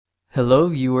Hello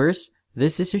viewers,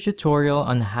 this is a tutorial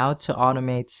on how to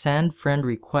automate send friend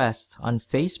requests on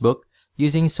Facebook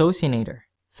using Socinator.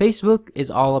 Facebook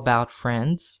is all about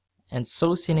friends, and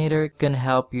Socinator can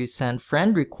help you send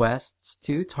friend requests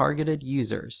to targeted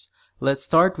users. Let's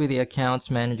start with the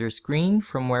Accounts Manager screen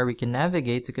from where we can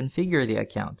navigate to configure the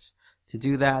accounts. To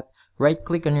do that,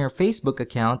 right-click on your Facebook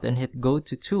account and hit Go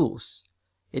to Tools.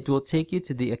 It will take you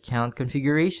to the Account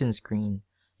Configuration screen.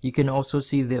 You can also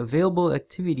see the available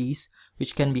activities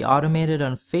which can be automated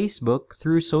on Facebook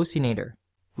through Socinator.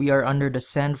 We are under the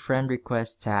Send Friend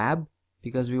Request tab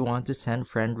because we want to send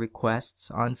friend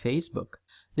requests on Facebook.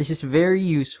 This is very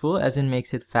useful as it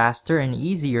makes it faster and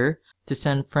easier to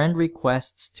send friend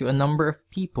requests to a number of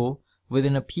people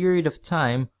within a period of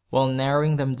time while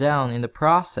narrowing them down in the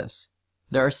process.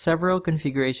 There are several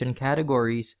configuration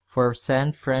categories for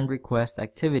Send Friend Request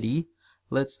activity.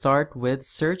 Let's start with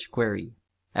Search Query.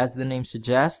 As the name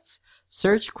suggests,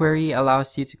 Search Query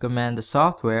allows you to command the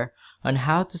software on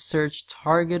how to search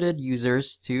targeted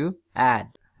users to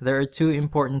add. There are two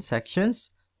important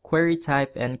sections, Query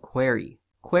Type and Query.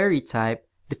 Query Type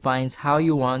defines how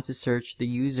you want to search the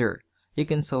user. You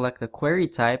can select the query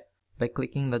type by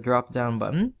clicking the drop-down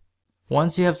button.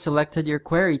 Once you have selected your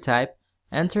query type,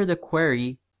 enter the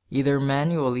query either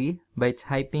manually by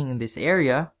typing in this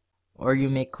area, or you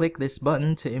may click this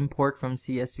button to import from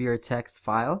CSV or text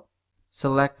file.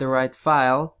 Select the right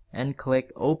file and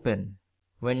click Open.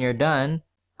 When you're done,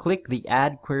 click the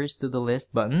Add Queries to the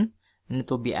List button and it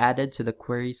will be added to the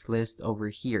queries list over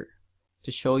here.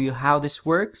 To show you how this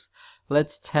works,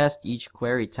 let's test each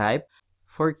query type.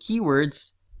 For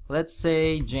keywords, let's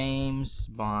say James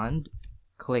Bond,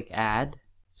 click Add.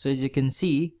 So as you can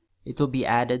see, it will be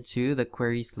added to the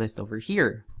queries list over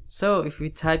here. So if we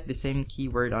type the same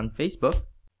keyword on Facebook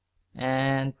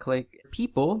and click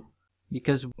people,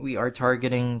 because we are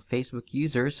targeting Facebook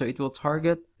users, so it will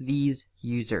target these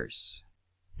users.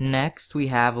 Next, we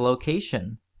have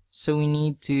location. So we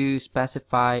need to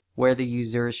specify where the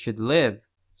users should live.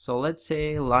 So let's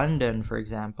say London, for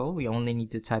example. We only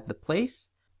need to type the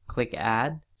place, click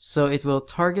add. So it will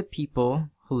target people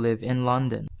who live in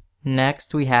London.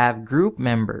 Next, we have group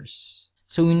members.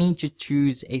 So we need to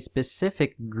choose a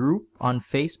specific group on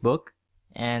Facebook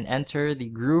and enter the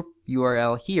group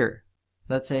URL here.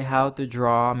 Let's say how to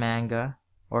draw manga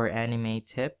or anime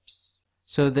tips.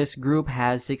 So this group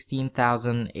has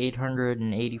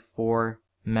 16,884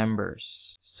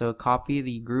 members. So copy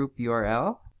the group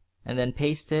URL and then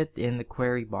paste it in the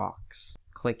query box.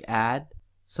 Click add.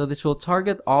 So this will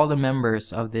target all the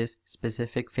members of this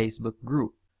specific Facebook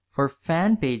group. For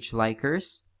Fanpage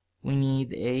Likers, we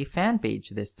need a fan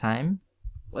page this time.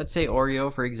 Let's say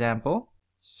Oreo, for example.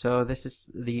 So this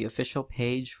is the official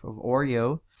page of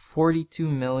Oreo. 42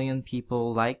 million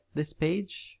people like this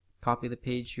page. Copy the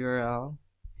page URL,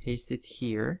 paste it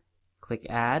here, click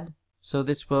add. So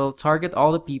this will target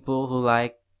all the people who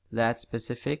like that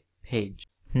specific page.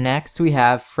 Next, we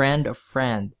have friend of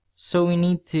friend. So we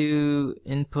need to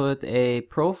input a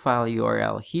profile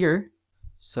URL here.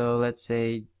 So let's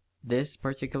say this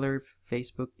particular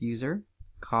Facebook user,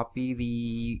 copy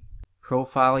the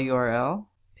profile URL,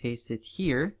 paste it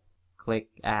here, click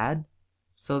add.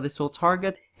 So this will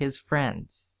target his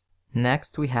friends.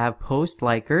 Next, we have post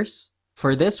likers.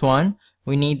 For this one,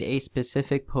 we need a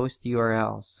specific post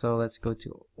URL. So let's go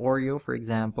to Oreo, for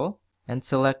example, and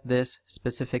select this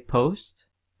specific post.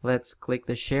 Let's click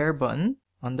the share button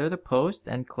under the post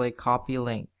and click copy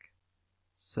link.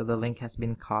 So the link has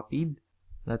been copied.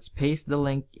 Let's paste the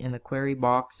link in the query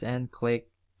box and click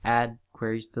add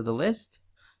queries to the list.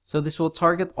 So this will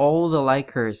target all the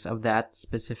likers of that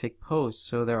specific post.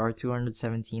 So there are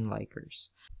 217 likers.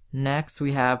 Next,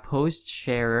 we have post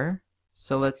sharer.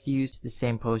 So let's use the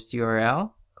same post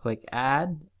URL. Click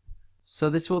add.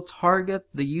 So this will target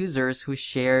the users who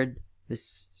shared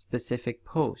this specific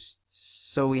post.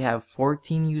 So we have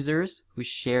 14 users who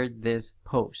shared this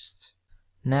post.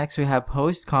 Next, we have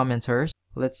post commenters.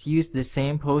 Let's use the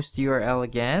same post URL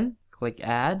again. Click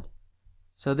add.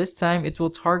 So this time it will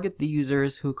target the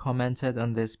users who commented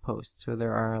on this post. So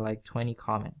there are like 20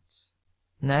 comments.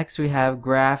 Next, we have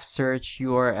graph search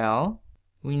URL.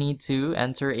 We need to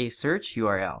enter a search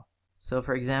URL. So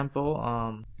for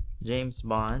example, James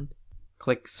Bond,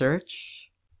 click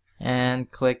search and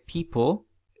click people.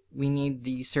 We need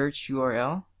the search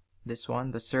URL, this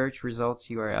one, the search results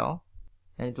URL,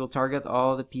 and it will target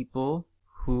all the people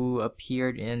who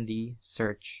appeared in the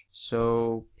search.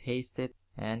 So paste it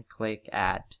and click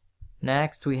add.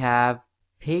 Next, we have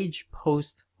page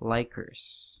post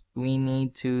likers. We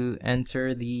need to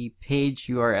enter the page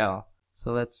URL.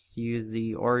 So let's use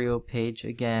the Oreo page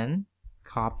again.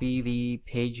 copy the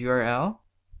page URL,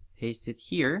 paste it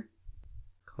here,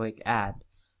 click add.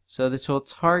 So this will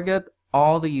target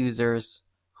all the users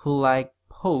who like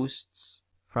posts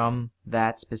from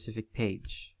that specific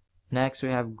page. Next, we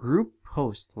have group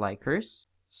post likers.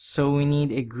 So we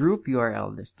need a group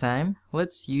URL this time.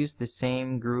 Let's use the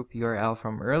same group URL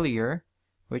from earlier,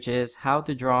 which is how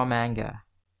to draw manga.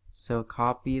 So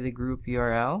copy the group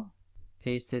URL,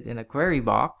 paste it in a query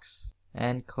box,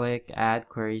 and click add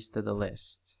queries to the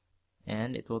list.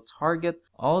 And it will target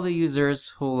all the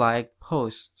users who like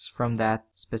posts from that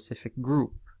specific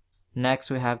group. Next,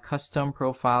 we have custom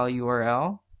profile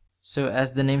URL. So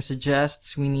as the name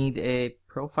suggests, we need a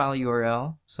profile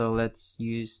URL. So let's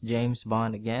use James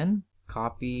Bond again.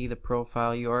 Copy the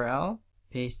profile URL,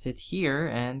 paste it here,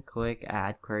 and click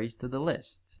add queries to the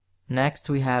list. Next,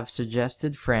 we have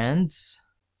suggested friends.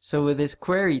 So with this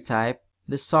query type,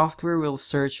 the software will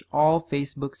search all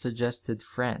Facebook suggested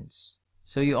friends.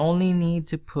 So you only need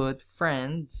to put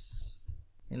friends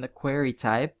in the query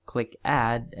type, click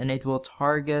add, and it will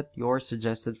target your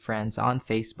suggested friends on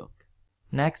Facebook.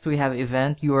 Next, we have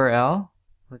event URL.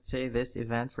 Let's say this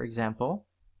event, for example.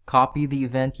 Copy the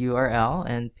event URL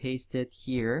and paste it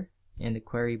here in the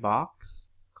query box.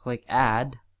 Click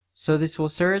add. So this will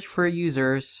search for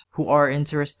users who are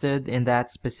interested in that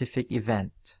specific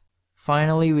event.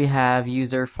 Finally, we have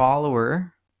user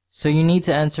follower. So you need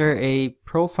to enter a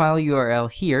profile URL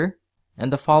here,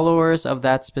 and the followers of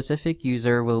that specific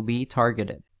user will be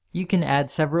targeted. You can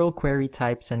add several query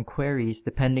types and queries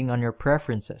depending on your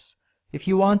preferences. If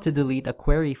you want to delete a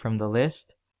query from the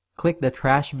list, click the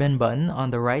trash bin button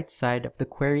on the right side of the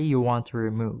query you want to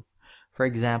remove. For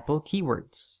example,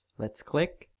 keywords. Let's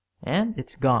click, and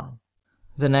it's gone.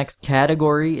 The next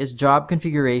category is job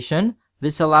configuration.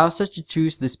 This allows us to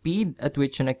choose the speed at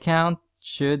which an account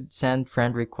should send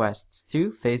friend requests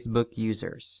to Facebook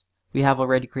users. We have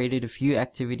already created a few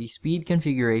activity speed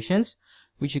configurations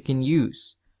which you can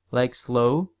use, like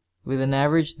slow with an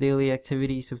average daily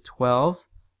activities of 12,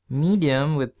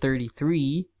 medium with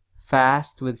 33,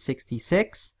 fast with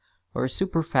 66, or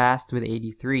super fast with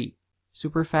 83.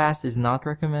 Super fast is not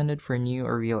recommended for new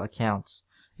or real accounts.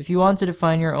 If you want to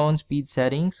define your own speed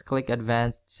settings, click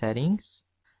Advanced Settings.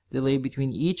 Delay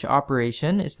between each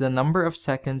operation is the number of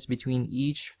seconds between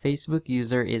each Facebook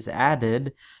user is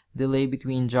added. Delay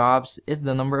between jobs is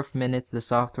the number of minutes the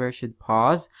software should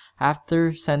pause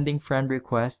after sending friend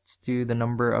requests to the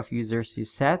number of users you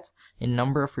set in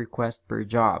number of requests per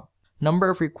job. Number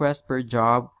of requests per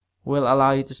job will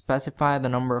allow you to specify the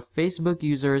number of Facebook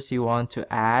users you want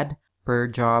to add per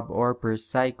job or per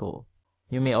cycle.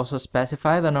 You may also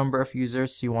specify the number of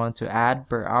users you want to add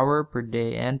per hour, per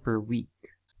day, and per week.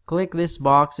 Click this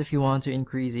box if you want to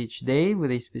increase each day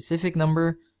with a specific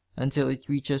number until it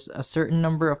reaches a certain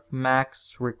number of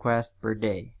max requests per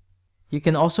day. You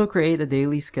can also create a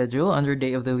daily schedule under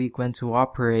day of the week when to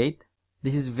operate.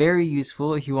 This is very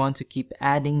useful if you want to keep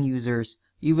adding users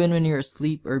even when you're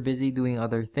asleep or busy doing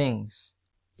other things.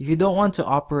 If you don't want to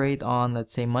operate on,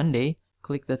 let's say, Monday,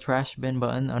 click the trash bin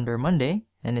button under Monday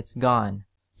and it's gone.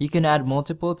 You can add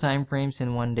multiple time frames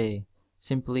in one day.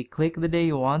 Simply click the day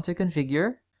you want to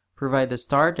configure, provide the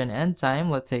start and end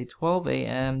time, let's say 12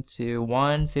 a.m. to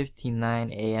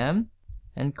 1:59 a.m.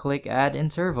 and click add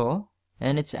interval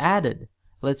and it's added.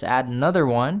 Let's add another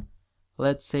one.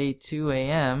 Let's say 2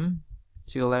 a.m.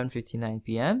 to 11:59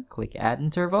 p.m. Click add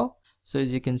interval. So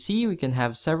as you can see, we can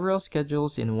have several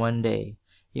schedules in one day.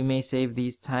 You may save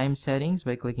these time settings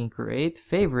by clicking create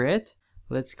favorite.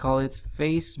 Let's call it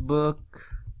Facebook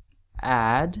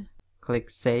ad. Click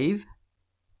save.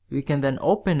 We can then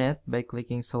open it by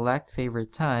clicking select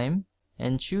favorite time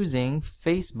and choosing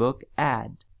Facebook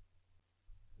ad.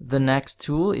 The next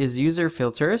tool is user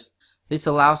filters. This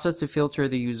allows us to filter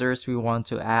the users we want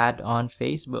to add on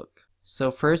Facebook.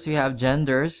 So first we have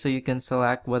genders, so you can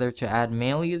select whether to add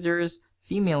male users,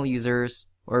 female users,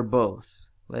 or both.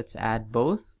 Let's add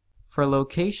both. For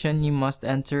location, you must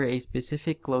enter a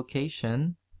specific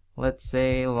location. Let's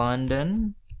say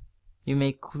London. You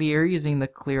may clear using the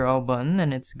clear all button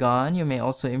and it's gone. You may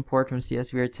also import from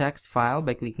CSV or text file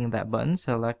by clicking that button,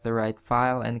 select the right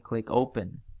file and click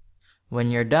open. When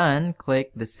you're done,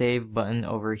 click the save button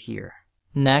over here.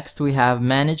 Next, we have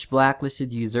manage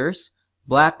blacklisted users.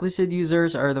 Blacklisted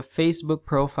users are the Facebook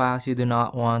profiles you do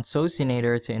not want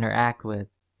Socinator to interact with.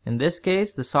 In this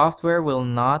case, the software will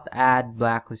not add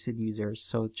blacklisted users,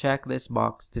 so check this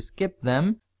box to skip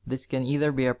them. This can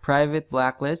either be a private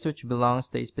blacklist which belongs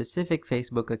to a specific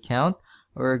Facebook account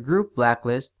or a group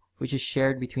blacklist which is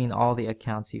shared between all the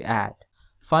accounts you add.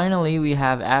 Finally, we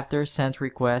have after sent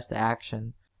request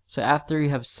action. So after you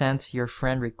have sent your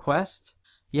friend request,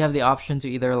 You have the option to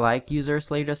either like users'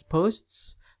 latest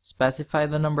posts, specify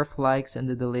the number of likes and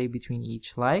the delay between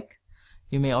each like.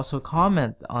 You may also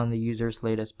comment on the user's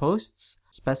latest posts,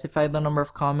 specify the number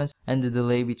of comments and the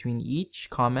delay between each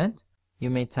comment. You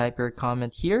may type your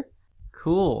comment here.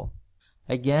 Cool.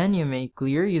 Again, you may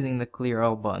clear using the Clear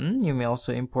All button. You may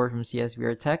also import from CSV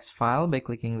or text file by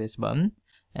clicking this button.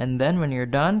 And then when you're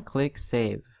done, click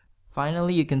Save.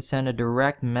 Finally, you can send a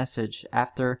direct message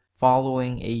after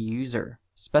following a user.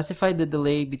 Specify the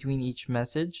delay between each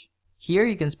message. Here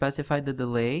you can specify the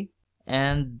delay,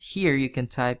 and here you can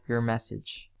type your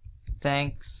message.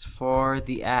 Thanks for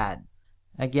the ad.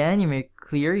 Again, you may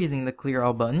clear using the Clear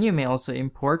All button. You may also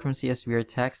import from CSV or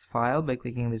text file by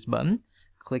clicking this button.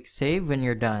 Click Save when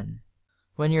you're done.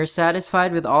 When you're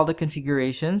satisfied with all the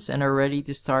configurations and are ready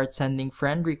to start sending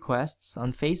friend requests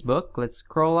on Facebook, let's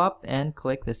scroll up and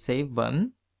click the Save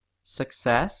button.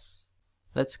 Success.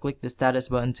 Let's click the Status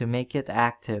button to make it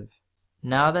active.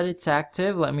 Now that it's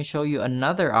active, let me show you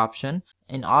another option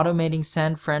in automating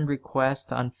send friend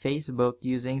requests on Facebook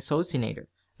using Socinator.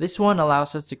 This one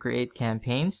allows us to create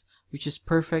campaigns, which is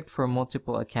perfect for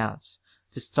multiple accounts.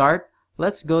 To start,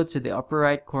 let's go to the upper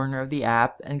right corner of the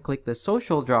app and click the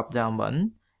Social drop-down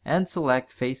button and select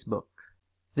Facebook.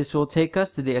 This will take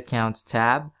us to the Accounts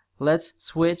tab. Let's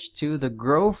switch to the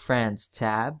Grow Friends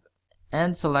tab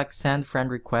and select Send Friend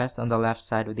Request on the left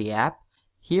side of the app.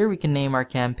 Here we can name our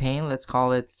campaign. Let's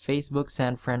call it Facebook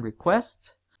Send Friend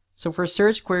Request. So for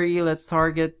search query, let's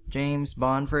target James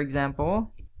Bond, for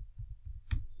example.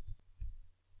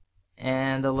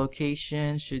 And the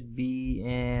location should be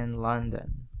in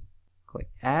London. Click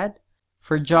Add.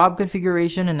 For job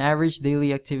configuration, an average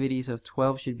daily activities of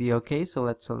 12 should be okay, so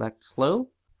let's select slow.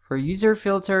 For user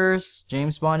filters,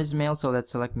 James Bond is male, so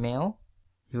let's select male.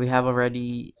 We have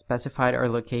already specified our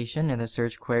location in the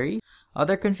search query.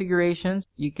 Other configurations,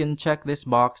 you can check this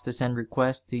box to send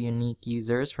requests to unique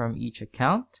users from each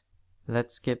account.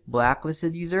 Let's skip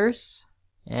blacklisted users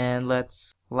and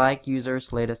let's like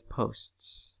users' latest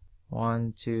posts.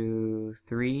 1, 2,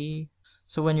 3.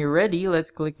 So when you're ready,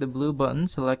 let's click the blue button,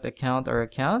 select account or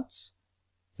accounts.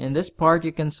 In this part,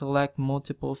 you can select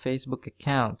multiple Facebook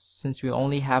accounts. Since we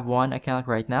only have one account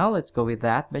right now, let's go with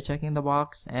that by checking the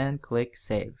box and click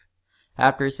Save.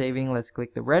 After saving, let's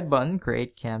click the red button,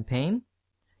 Create Campaign.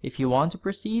 If you want to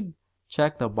proceed,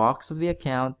 check the box of the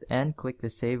account and click the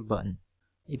Save button.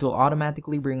 It will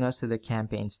automatically bring us to the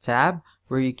Campaigns tab,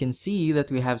 where you can see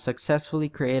that we have successfully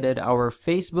created our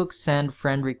Facebook Send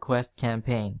Friend Request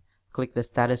campaign. Click the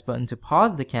Status button to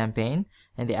pause the campaign,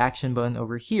 and the Action button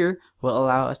over here will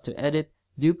allow us to edit,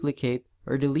 duplicate,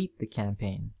 or delete the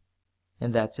campaign.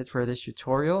 And that's it for this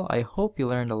tutorial. I hope you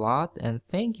learned a lot, and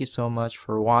thank you so much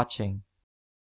for watching.